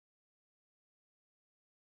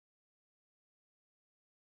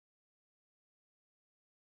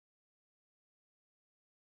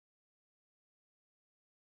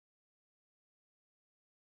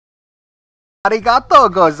Arigato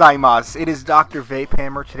gozaimasu! It is Dr.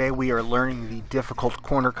 Vapehammer. Today we are learning the difficult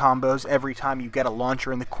corner combos. Every time you get a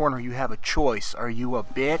launcher in the corner, you have a choice. Are you a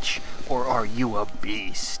bitch or are you a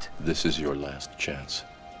beast? This is your last chance.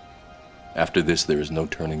 After this, there is no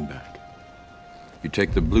turning back. You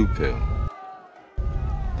take the blue pill.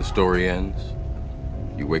 The story ends.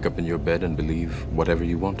 You wake up in your bed and believe whatever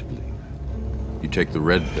you want to believe. You take the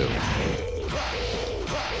red pill.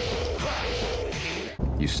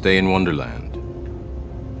 You stay in Wonderland.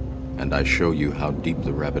 And I show you how deep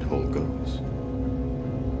the rabbit hole goes.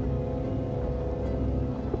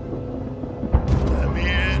 Let me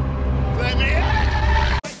in! Let me in!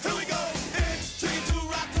 Here we go! It's tricky to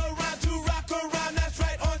rock around, that's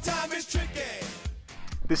right, on time is tricky.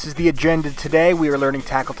 This is the agenda today. We are learning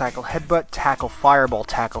tackle, tackle, headbutt, tackle, fireball,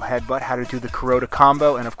 tackle, headbutt, how to do the Kuroda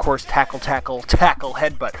combo, and of course tackle, tackle, tackle,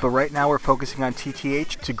 headbutt. But right now we're focusing on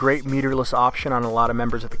TTH. It's a great meterless option on a lot of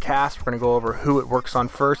members of the cast. We're going to go over who it works on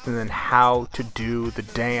first and then how to do the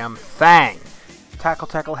damn thing. Tackle,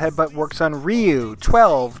 tackle, headbutt works on Ryu,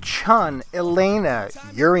 12, Chun, Elena,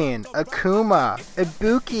 Urien, Akuma,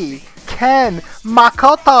 Ibuki, Ken,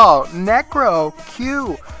 Makoto, Necro,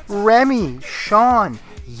 Q, Remy, Sean,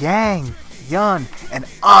 Yang, Yun, and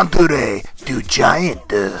Andre du Giant.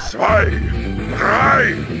 2, 3,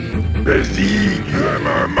 besiege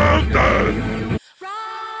my mountain!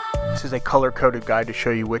 This is a color-coded guide to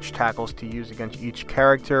show you which tackles to use against each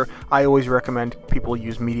character. I always recommend people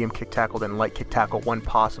use medium kick tackle than light kick tackle when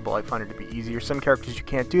possible. I find it to be easier. Some characters you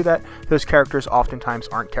can't do that. Those characters oftentimes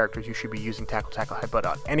aren't characters you should be using tackle, tackle, headbutt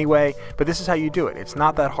on anyway. But this is how you do it. It's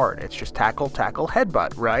not that hard. It's just tackle, tackle,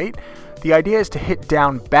 headbutt, right? The idea is to hit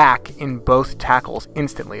down back in both tackles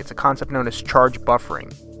instantly. It's a concept known as charge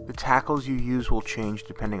buffering. The tackles you use will change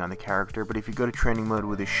depending on the character, but if you go to training mode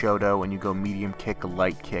with a Shoto and you go medium kick,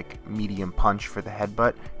 light kick, medium punch for the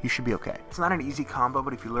headbutt, you should be okay. It's not an easy combo,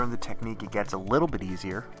 but if you learn the technique, it gets a little bit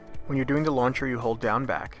easier. When you're doing the launcher, you hold down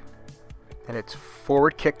back, and it's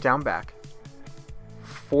forward kick down back,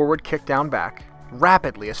 forward kick down back,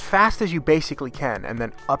 rapidly, as fast as you basically can, and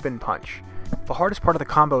then up and punch. The hardest part of the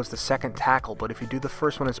combo is the second tackle, but if you do the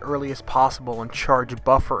first one as early as possible and charge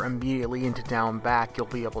buffer immediately into down back, you'll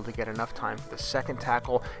be able to get enough time for the second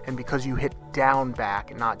tackle, and because you hit down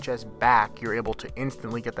back, not just back, you're able to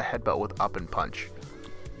instantly get the headbutt with up and punch.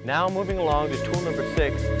 Now moving along to tool number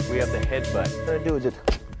 6, we have the headbutt. What I'm gonna do is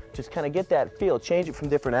just kind of get that feel, change it from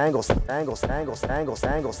different angles. As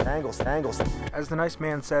the nice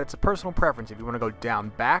man said, it's a personal preference. If you want to go down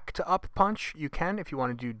back to up punch, you can. If you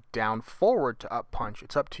want to do down forward to up punch,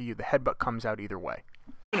 it's up to you. The headbutt comes out either way.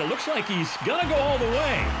 It looks like he's gonna go all the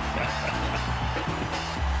way.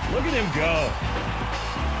 Look at him go.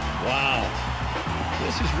 Wow.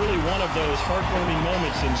 This is really one of those heartwarming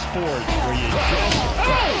moments in sports where you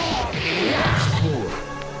just...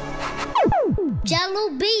 Jello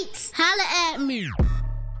Beats, holla at me.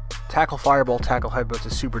 Tackle Fireball, Tackle Headbutt's a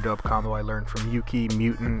super dope combo I learned from Yuki,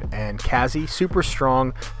 Mutant, and Kazi. Super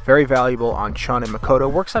strong, very valuable on Chun and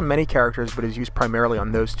Makoto. Works on many characters, but is used primarily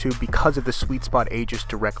on those two because of the sweet spot Aegis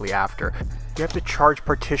directly after. You have to charge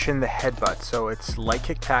partition the headbutt, so it's light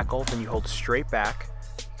kick tackle, then you hold straight back,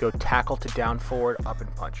 go tackle to down forward, up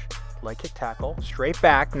and punch. Light kick tackle, straight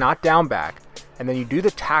back, not down back, and then you do the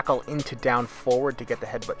tackle into down forward to get the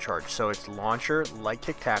headbutt charge. So it's launcher, light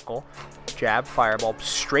kick tackle, jab, fireball,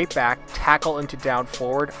 straight back, tackle into down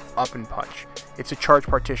forward, up and punch. It's a charge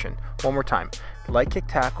partition. One more time. Light kick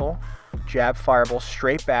tackle, jab, fireball,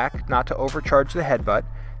 straight back, not to overcharge the headbutt.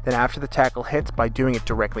 Then after the tackle hits, by doing it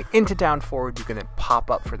directly into down forward, you can then pop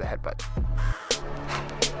up for the headbutt.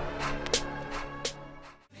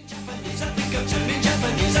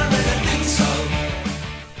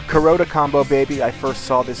 Kuroda combo, baby. I first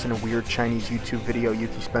saw this in a weird Chinese YouTube video.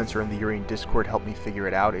 Yuki Spencer in the Urien Discord helped me figure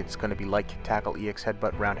it out. It's going to be light kick tackle, EX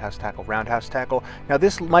headbutt, roundhouse tackle, roundhouse tackle. Now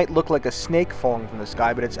this might look like a snake falling from the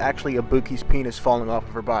sky, but it's actually Ibuki's penis falling off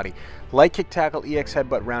of her body. Light kick tackle, EX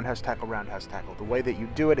headbutt, roundhouse tackle, roundhouse tackle. The way that you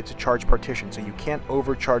do it, it's a charge partition, so you can't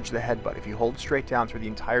overcharge the headbutt. If you hold straight down through the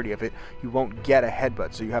entirety of it, you won't get a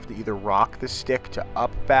headbutt, so you have to either rock the stick to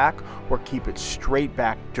up back or keep it straight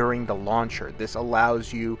back during the launcher. This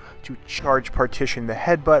allows you to charge partition the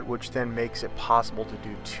headbutt, which then makes it possible to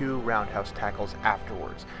do 2 roundhouse tackles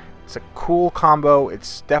afterwards. It's a cool combo.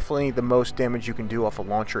 It's definitely the most damage you can do off a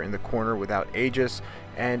launcher in the corner without Aegis,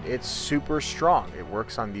 and it's super strong. It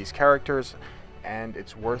works on these characters, and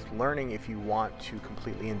it's worth learning if you want to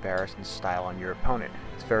completely embarrass and style on your opponent.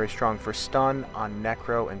 It's very strong for stun on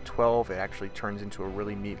Necro and 12. It actually turns into a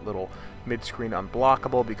really neat little mid-screen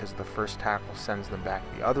unblockable because the first tackle sends them back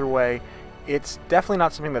the other way, It's definitely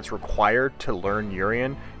not something that's required to learn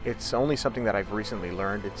Urien. It's only something that I've recently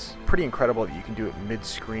learned. It's pretty incredible that you can do it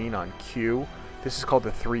mid-screen on cue. This is called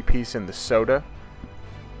the 3-piece in the soda.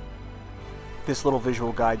 This little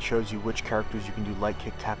visual guide shows you which characters you can do light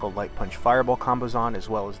kick, tackle, light punch, fireball combos on, as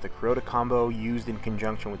well as the Kuroda combo used in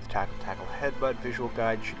conjunction with the tackle, tackle, headbutt. Visual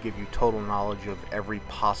guide should give you total knowledge of every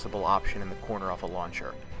possible option in the corner off a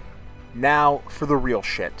launcher. Now for the real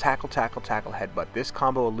shit. Tackle, tackle, tackle, headbutt. This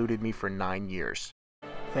combo eluded me for 9 years.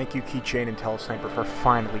 Thank you, Keychain and Telesniper, for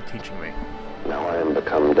finally teaching me. Now I am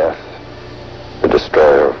become death, the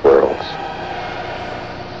destroyer of worlds.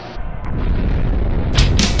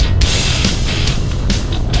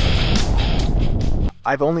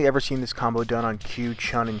 I've only ever seen this combo done on Q,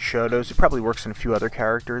 Chun, and Shotos. It probably works in a few other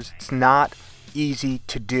characters. It's not easy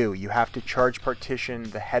to do. You have to charge partition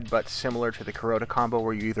the headbutt similar to the Kuroda combo,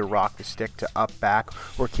 where you either rock the stick to up back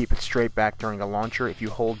or keep it straight back during a launcher. If you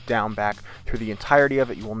hold down back through the entirety of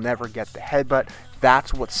it, you will never get the headbutt.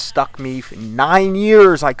 That's what stuck me for 9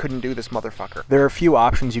 years. I couldn't do this motherfucker. There are a few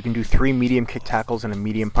options. You can do 3 medium kick tackles and a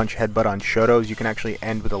medium punch headbutt on Shotos. You can actually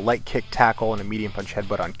end with a light kick tackle and a medium punch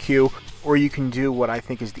headbutt on Q. Or you can do what I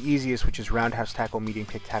think is the easiest, which is roundhouse tackle, medium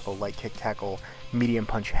kick tackle, light kick tackle, medium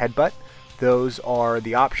punch headbutt. Those are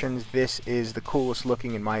the options. This is the coolest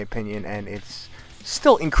looking in my opinion, and it's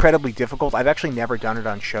still incredibly difficult. I've actually never done it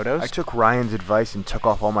on Shotos. I took Ryan's advice and took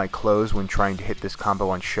off all my clothes when trying to hit this combo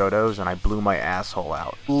on Shotos, and I blew my asshole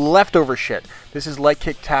out. Leftover shit. This is light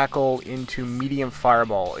kick tackle into medium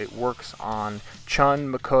fireball. It works on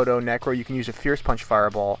Chun, Makoto, Necro. You can use a fierce punch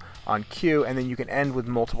fireball on Q, and then you can end with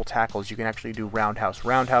multiple tackles. You can actually do roundhouse,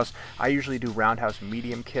 roundhouse. I usually do roundhouse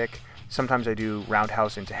medium kick. Sometimes I do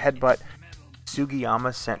roundhouse into headbutt.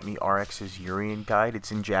 Sugiyama sent me RX's Urien guide.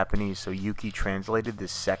 It's in Japanese, so Yuki translated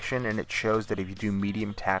this section, and it shows that if you do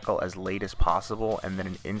medium tackle as late as possible and then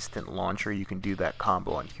an instant launcher, you can do that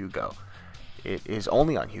combo on Hugo. It is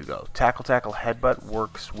only on Hugo. Tackle, tackle, headbutt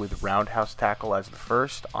works with roundhouse tackle as the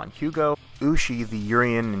first on Hugo. Ushi, the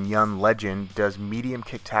Urien and Yun legend, does medium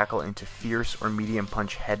kick tackle into fierce or medium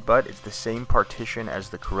punch headbutt. It's the same partition as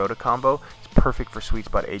the Kuroda combo. It's perfect for sweet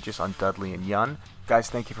spot Aegis on Dudley and Yun. Guys,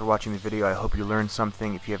 thank you for watching the video. I hope you learned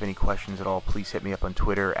something. If you have any questions at all, please hit me up on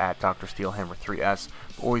Twitter at Dr. Steelhammer3S.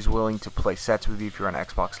 I'm always willing to play sets with you if you're on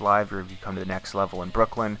Xbox Live or if you come to the next level in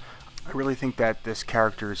Brooklyn. I really think that this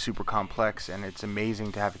character is super complex, and it's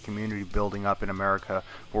amazing to have a community building up in America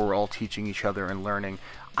where we're all teaching each other and learning.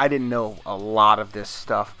 I didn't know a lot of this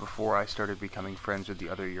stuff before I started becoming friends with the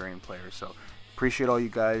other Urien players, so appreciate all you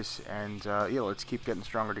guys, and yeah, let's keep getting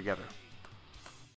stronger together.